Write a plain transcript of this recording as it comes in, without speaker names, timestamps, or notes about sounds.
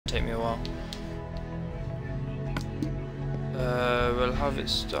take me a while. We'll have it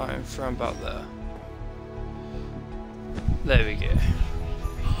starting from about there. There we go.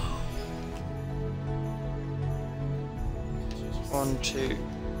 1, 2.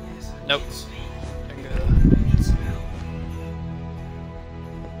 Nope. Don't go there.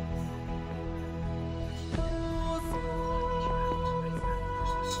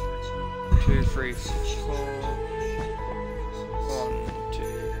 2, 3, 4. 1,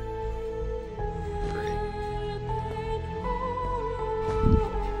 2, 3.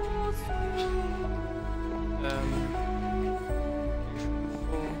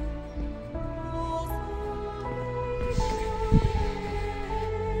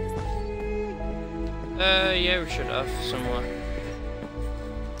 Yeah, we should have somewhere.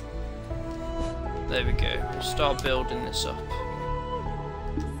 There we go. We'll start building this up.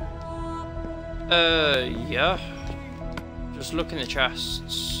 Yeah. Just look in the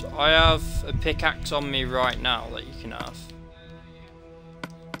chests. I have a pickaxe on me right now that you can have.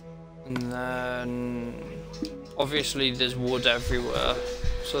 And then obviously there's wood everywhere,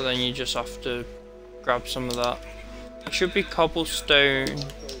 so then you just have to grab some of that. It should be cobblestone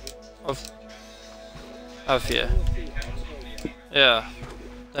of you. Yeah.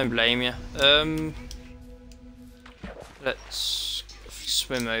 Don't blame you. Let's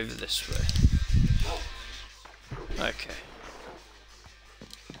swim over this way. Okay.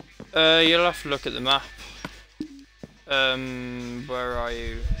 You'll have to look at the map. Where are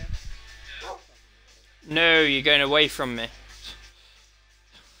you? No, you're going away from me.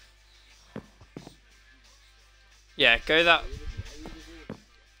 Yeah, go that.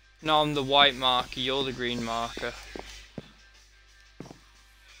 No, I'm the white marker, you're the green marker.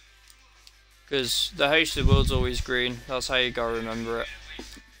 Because the host of the world's always green, that's how you gotta remember it.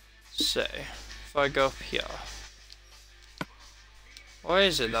 So, if I go up here. Why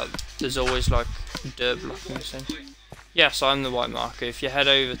is it that there's always like dirt blocking this thing? Yes, I'm the white marker. If you head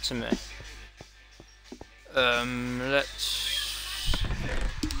over to me. Let's...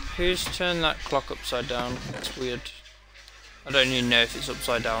 Who's turned that clock upside down? That's weird. I don't even know if it's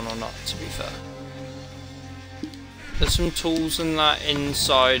upside down or not, to be fair. There's some tools and that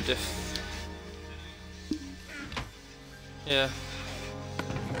inside if... Yeah.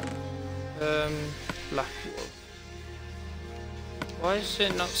 Black wool. Why is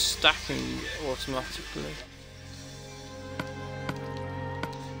it not stacking automatically?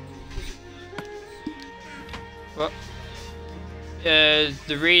 What?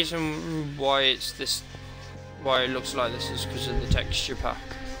 The reason why it's this... Why it looks like this is because of the texture pack.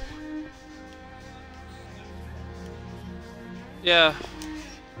 Yeah,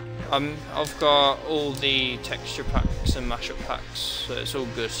 I've got all the texture packs and mashup packs, so it's all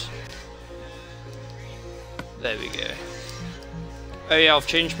good. There we go. Oh yeah, I've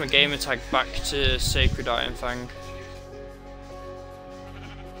changed my gamer tag back to Sacred Iron Fang.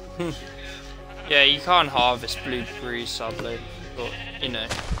 Yeah, you can't harvest blueberries sadly, but you know.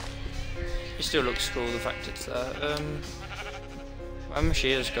 It still looks cool, the fact it's there. Where my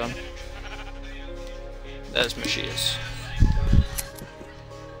shears gone? There's my shears.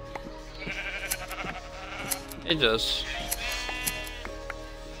 It does.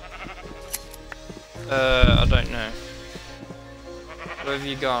 I don't know. Where have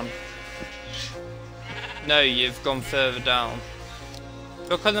you gone? No, you've gone further down.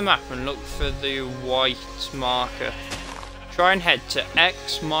 Look on the map and look for the white marker. Try and head to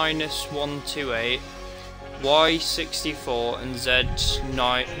X-128, Y64 and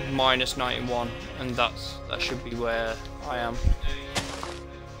Z-91, and that should be where I am.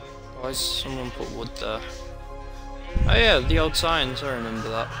 Why has someone put wood there? Oh yeah, the old signs, I remember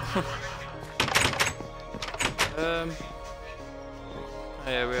that. Oh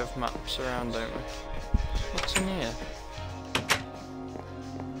yeah, we have maps around, don't we? What's in here?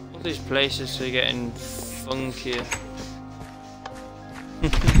 All these places are getting funkier.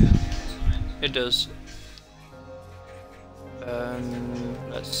 It does.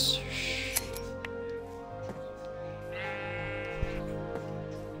 Let's...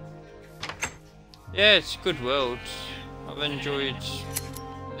 Yeah, it's a good world. I've enjoyed...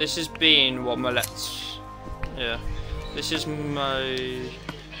 This has been what my let's... Yeah. This is my...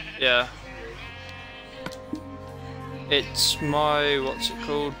 Yeah. It's my... What's it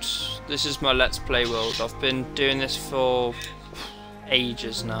called? This is my Let's Play world. I've been doing this for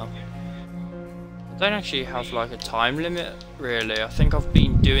ages now. I don't actually have like a time limit, really. I think I've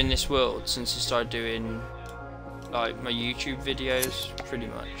been doing this world since I started doing like my YouTube videos, pretty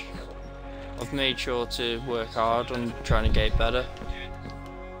much. I've made sure to work hard on trying to get better.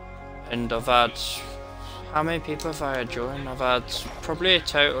 And I've had How many people have I had join? I've had probably a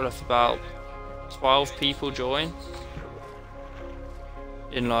total of about 12 people join.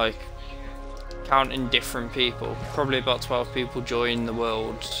 In like, counting different people. Probably about 12 people join the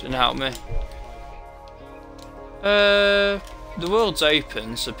world and help me. The world's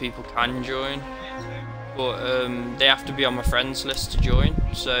open so people can join. But they have to be on my friends list to join.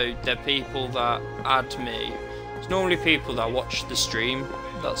 So they're people that add me. It's normally people that watch the stream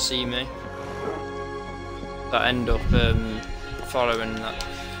that see me. That end up following that.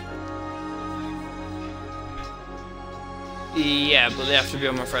 Yeah, but they have to be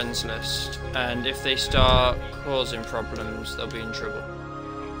on my friends list, and if they start causing problems, they'll be in trouble.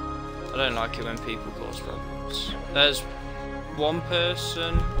 I don't like it when people cause problems. There's one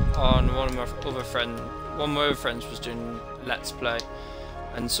person on one of my other friends was doing Let's Play,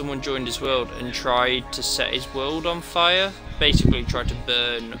 and someone joined his world and tried to set his world on fire. Basically tried to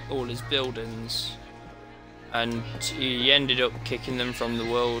burn all his buildings. And he ended up kicking them from the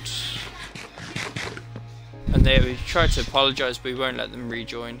world. And they tried to apologise, but he won't let them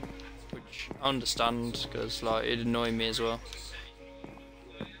rejoin, which I understand because like it annoyed me as well.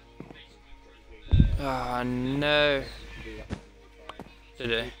 Ah no! Did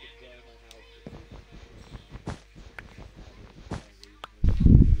he?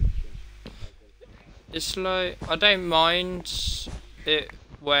 It's like I don't mind it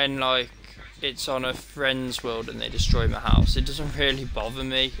when like it's on a friend's world and they destroy my house. It doesn't really bother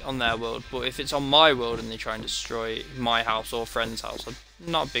me on their world, but if it's on my world and they try and destroy my house or friend's house, I'm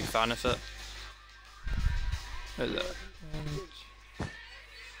not a big fan of it.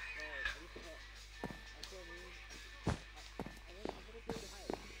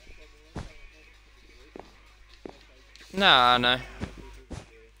 Nah, no.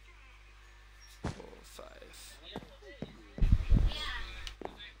 4, 5.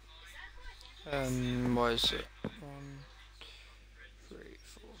 What is it? 1, 3,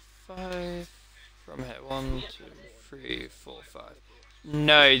 4, 5. From here, 1, 2, 3, 4, 5.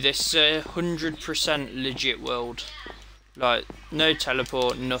 No, this is 100% legit world. Like, no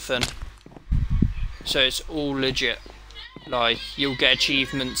teleport, nothing. So it's all legit. Like, you'll get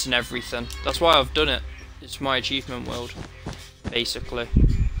achievements and everything. That's why I've done it. It's my achievement world, basically.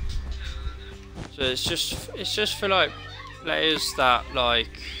 So it's just for like players that like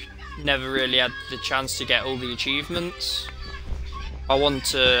never really had the chance to get all the achievements. I want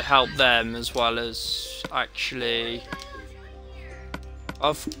to help them as well as actually.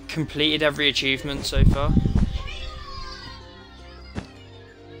 I've completed every achievement so far.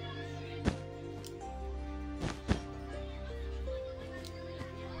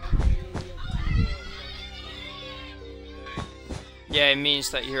 Yeah, it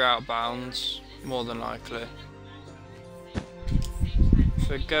means that you're out of bounds, more than likely.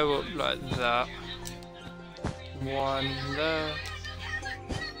 So go up like that. 1 there. 1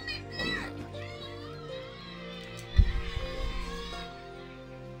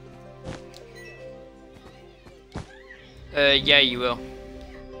 there. Yeah, you will.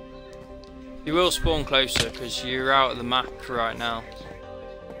 You will spawn closer because you're out of the map right now.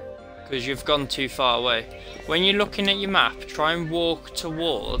 Because you've gone too far away. When you're looking at your map, try and walk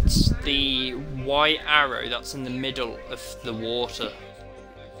towards the white arrow that's in the middle of the water.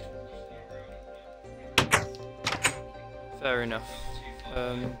 Fair enough.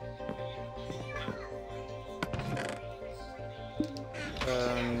 What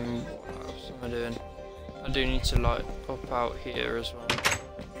else am I doing? I do need to like pop out here as well.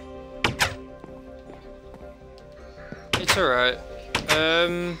 It's alright.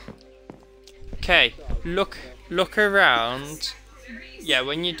 Okay, look around. Yeah,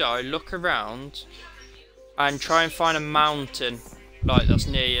 when you die, look around and try and find a mountain like that's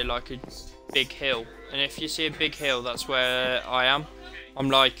near you, like a big hill. And if you see a big hill, that's where I am.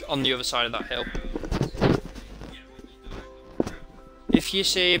 I'm like on the other side of that hill. If you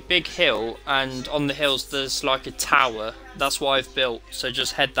see a big hill and on the hills there's like a tower, that's what I've built. So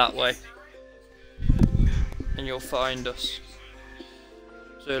just head that way and you'll find us.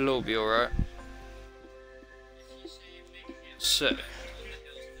 So it'll all be alright. So,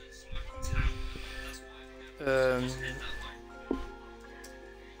 there we go.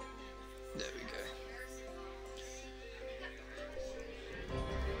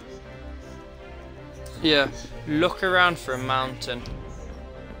 Yeah, look around for a mountain.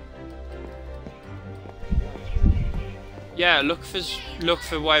 Yeah, look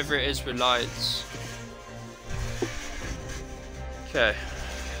for whatever it is with lights. Okay.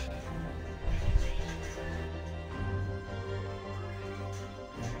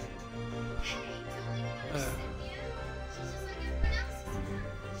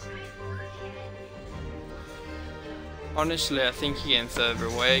 Honestly, I think you're getting further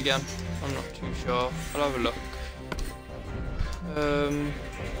away again. I'm not too sure. I'll have a look.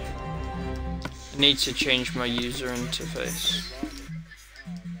 I need to change my user interface.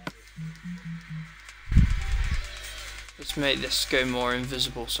 Let's make this go more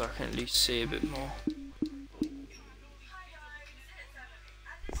invisible so I can at least see a bit more.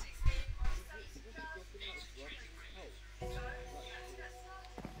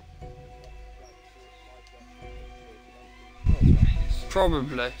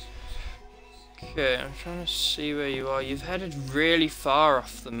 Probably. Okay, I'm trying to see where you are. You've headed really far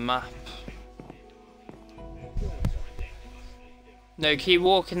off the map. No, keep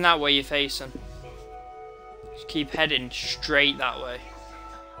walking that way you're facing. Just keep heading straight that way.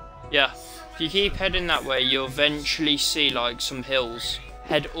 Yeah, if you keep heading that way, you'll eventually see like some hills.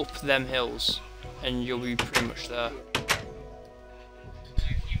 Head up them hills, and you'll be pretty much there.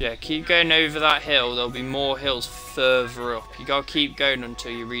 Yeah, keep going over that hill. There'll be more hills further up. You gotta keep going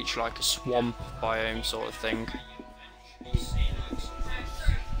until you reach like a swamp biome sort of thing.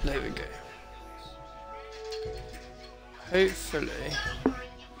 There we go. Hopefully.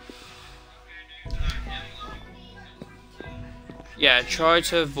 Yeah, try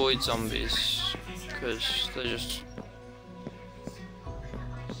to avoid zombies, because they're just...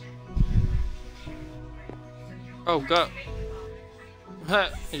 Oh, go!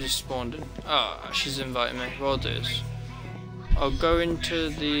 He just spawned in. Oh, she's inviting me. What I'll do is, I'll go into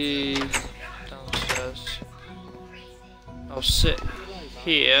the downstairs. I'll sit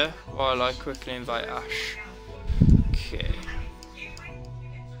here while I quickly invite Ash. Okay.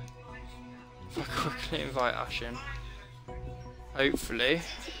 If I quickly invite Ash in, hopefully,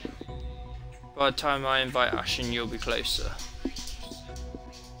 by the time I invite Ash in, you'll be closer.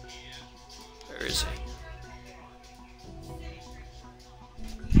 Where is he?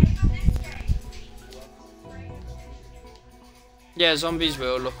 Yeah, zombies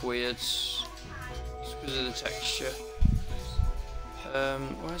will look weird. It's because of the texture.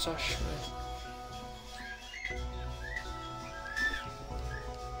 Where's Ashley?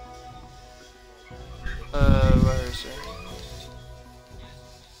 Where is he?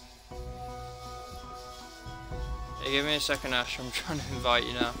 Hey, give me a second, Ash. I'm trying to invite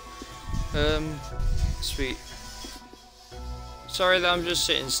you now. Sweet. Sorry that I'm just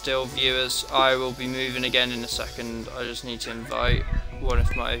sitting still, viewers. I will be moving again in a second. I just need to invite one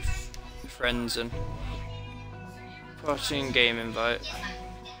of my friends and party and game invite.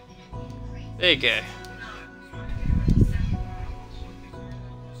 There you go.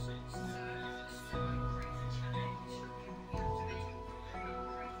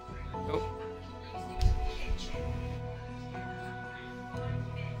 Oh.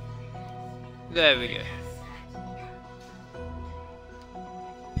 There we go.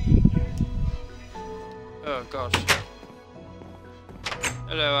 Oh god.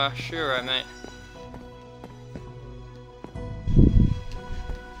 Hello Ash, you alright mate?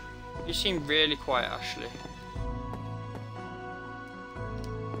 You seem really quiet, Ashley.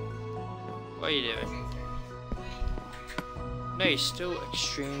 What are you doing? No, you're still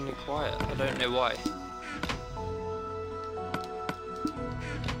extremely quiet. I don't know why.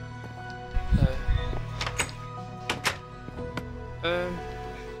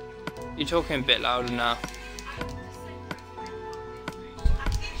 You're talking a bit louder now.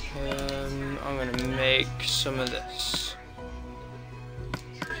 I'm gonna make some of this.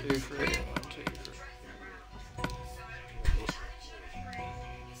 2, 3, 1, 2,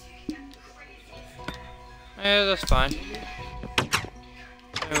 3. Yeah, that's fine.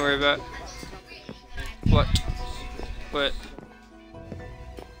 Don't worry about it. What?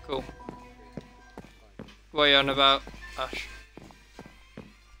 Cool. What are you on about, Ash?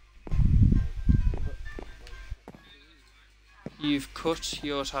 You've cut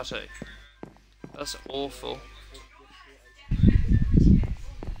your tattoo. That's awful.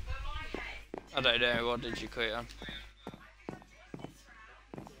 I don't know, what did you cut it on?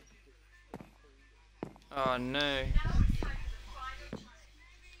 Oh no.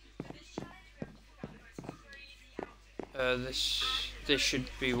 This should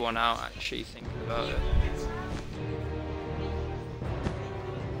be one out actually, thinking about it.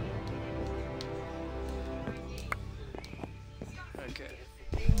 Okay.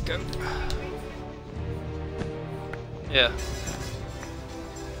 Go. Yeah.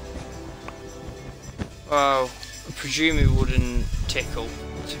 Wow. I presume it wouldn't tickle,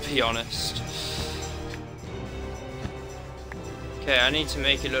 to be honest. Okay, I need to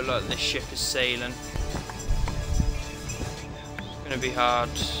make it look like this ship is sailing. It's gonna be hard.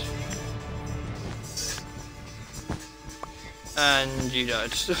 And you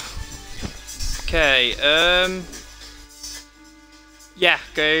died. Okay, Yeah,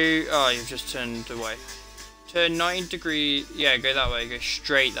 go. Oh, you've just turned away. Turn 90 degree. Yeah, go that way. Go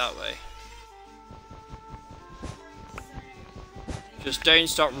straight that way. Just don't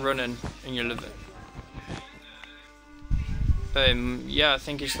stop running and you'll live it. Yeah, I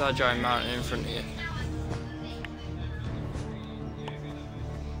think it's that giant mountain in front of you.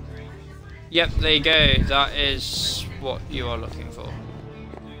 Yep, there you go. That is what you are looking for.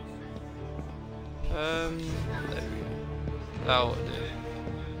 There we go. That'll do.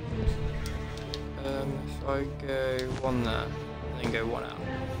 If I go one there, and then go one out.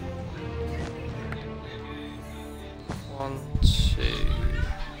 1, 2,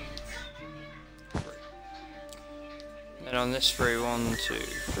 3. Then on this 3, 1, 2,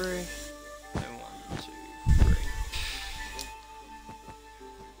 3. Then 1, 2, 3.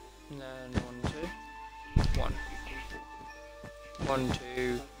 And then 1, 2, 1. 1,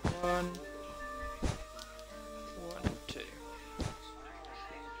 2, 1. 1, 2.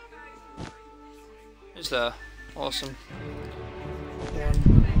 Is there? Awesome. 1.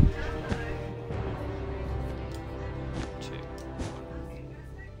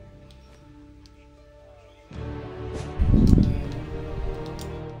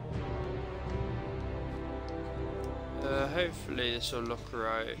 Hopefully this will look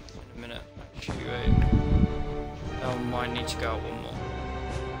right in a minute. Actually, wait. I might need to go out one more.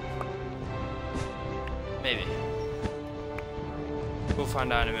 Maybe. We'll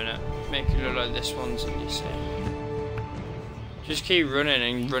find out in a minute. Make it look like this one's at least here. Just keep running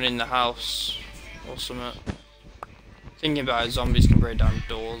and running the house or something. Thinking about it, zombies can break down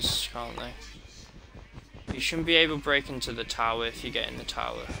doors, can't they? You shouldn't be able to break into the tower if you get in the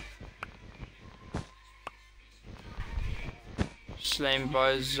tower. Slain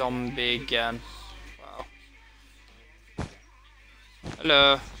by a zombie again. Wow.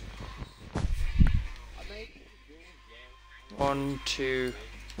 Hello. 1, 2,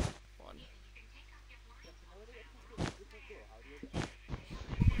 1.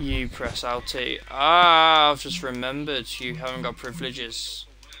 You press Alt. Ah, I've just remembered you haven't got privileges.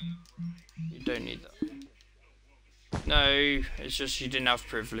 You don't need that. No, it's just you didn't have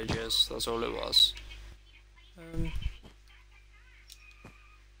privileges. That's all it was.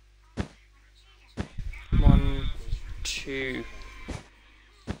 1, 2,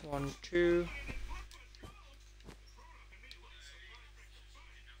 1, 2.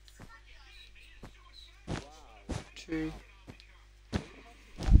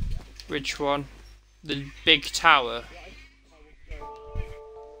 Which one? The big tower.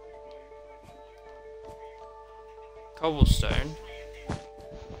 Cobblestone.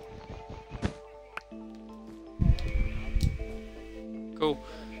 Cool.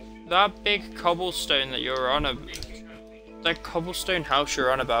 That big cobblestone that you're on that cobblestone house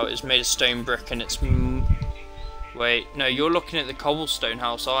you're on about is made of stone brick and it's wait, no, you're looking at the cobblestone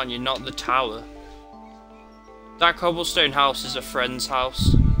house, aren't you? Not the tower. That cobblestone house is a friend's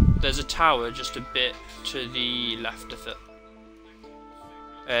house. There's a tower just a bit to the left of it.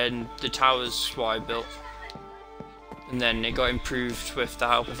 And the tower's what I built. And then it got improved with the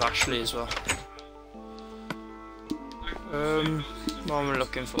help of Ashley as well. What am I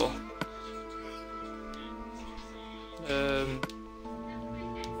looking for?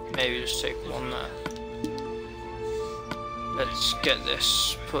 Maybe just take one there. Let's get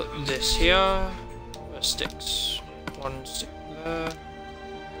this. Put this here. Sticks. One stick there.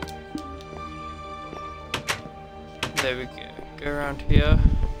 There we go. Go around here.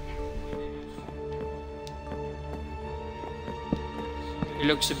 It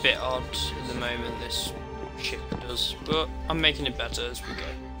looks a bit odd at the moment, this ship does, but I'm making it better as we go.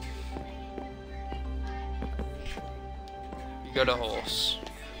 You got a horse.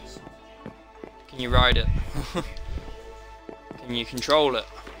 Can you ride it? Can you control it?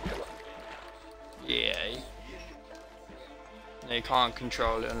 Yeah. No, you can't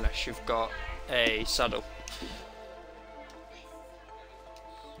control it unless you've got a saddle.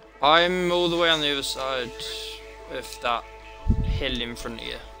 I'm all the way on the other side of that hill in front of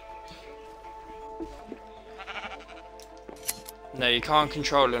you. No, you can't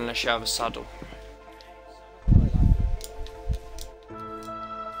control it unless you have a saddle.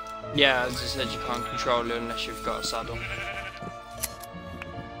 Yeah, as I said, you can't control it unless you've got a saddle.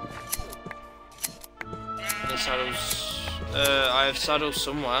 The saddles... I have saddles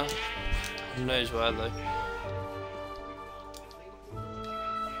somewhere. Who knows where though.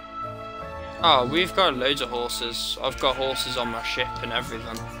 Oh, we've got loads of horses. I've got horses on my ship and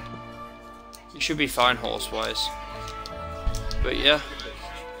everything. You should be fine horse-wise. But yeah.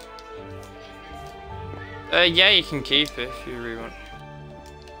 Yeah, you can keep it if you really want.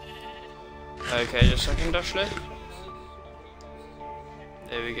 Okay, just a second, Ashley.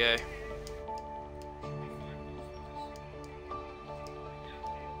 There we go.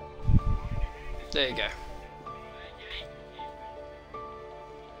 There you go.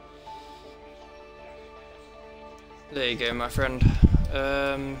 There you go, my friend.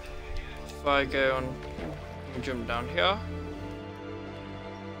 If I go on and jump down here.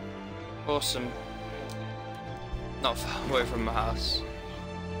 Awesome. Not far away from my house.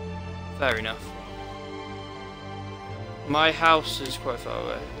 Fair enough. My house is quite far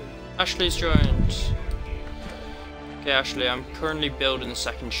away. Ashley's joined. Okay, Ashley, I'm currently building the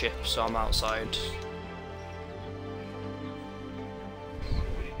second ship, so I'm outside.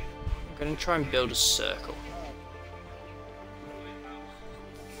 I'm gonna try and build a circle.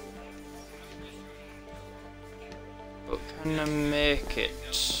 But can I make it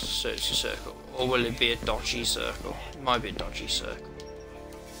so it's a circle? Or will it be a dodgy circle? It might be a dodgy circle.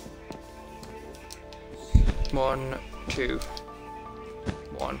 1, 2,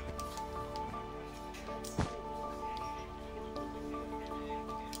 1.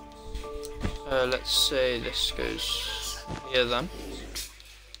 Let's say this goes here then.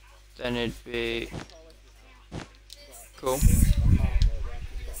 Then it'd be cool.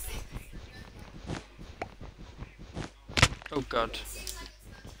 Oh god.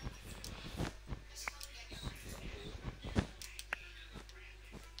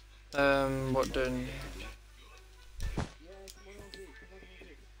 What do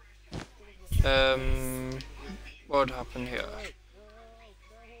what would happen here?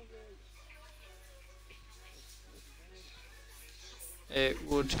 It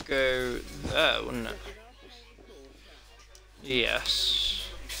would go there, wouldn't it? Yes.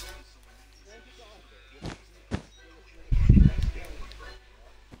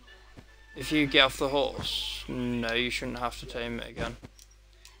 If you get off the horse, no, you shouldn't have to tame it again.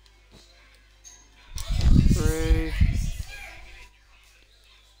 3.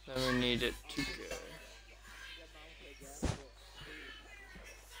 Then we need it to go.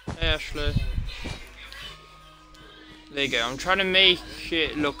 Hey Ashley. There you go. I'm trying to make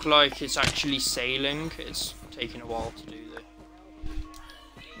it look like it's actually sailing. It's taking a while to do that.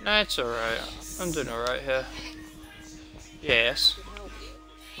 No, it's alright. I'm doing alright here. Yes.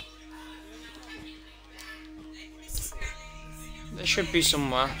 There should be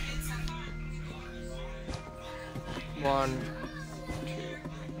somewhere. 1,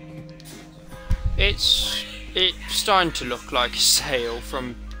 2. It's starting to look like a sail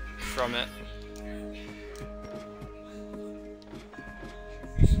from it.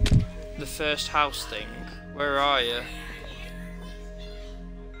 The first house thing. Where are you?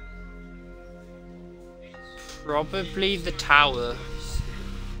 Probably the tower.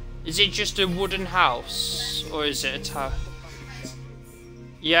 Is it just a wooden house? Or is it a tower?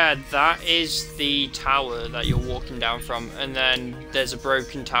 Yeah, that is the tower that you're walking down from. And then there's a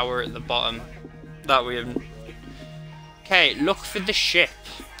broken tower at the bottom. That we haven't... Okay, look for the ship.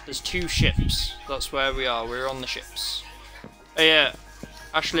 There's 2 ships. That's where we are. We're on the ships. Oh yeah.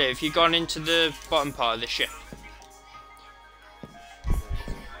 Ashley, have you gone into the bottom part of the ship?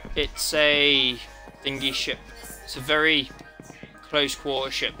 It's a thingy ship. It's a very close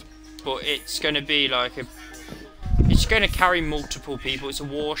quarter ship, but it's going to be like a... It's going to carry multiple people. It's a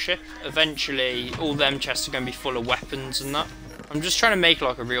warship. Eventually, all them chests are going to be full of weapons and that. I'm just trying to make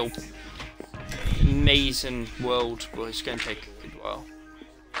like a real amazing world, but it's going to take a good while.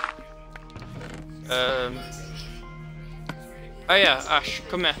 Oh yeah, Ash,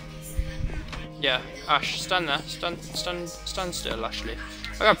 come here. Yeah, Ash, stand there. Stand still, Ashley.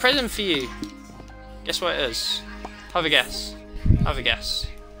 I got a present for you. Guess what it is? Have a guess. Have a guess.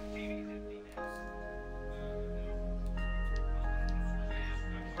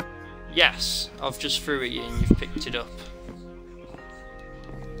 Yes, I've just threw it at you and you've picked it up.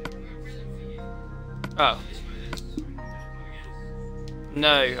 Oh. No,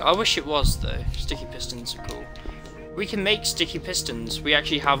 I wish it was though. Sticky pistons are cool. We can make sticky pistons. We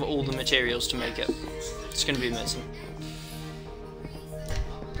actually have all the materials to make it. It's going to be amazing.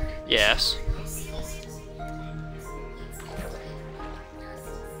 Yes.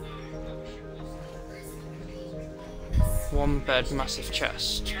 One bed, massive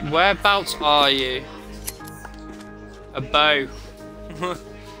chest. Whereabouts are you? A bow.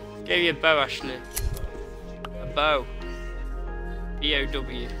 Gave you a bow, Ashley. A bow.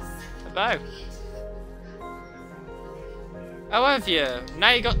 B-O-W. A bow. Oh, have you?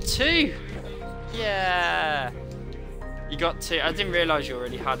 Now you got 2. Yeah. You got 2. I didn't realise you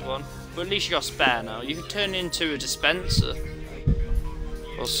already had one. But at least you got a spare now. You can turn it into a dispenser.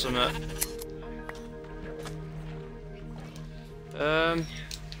 Or something.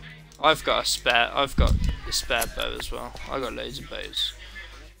 I've got a spare bow as well. I got loads of bows.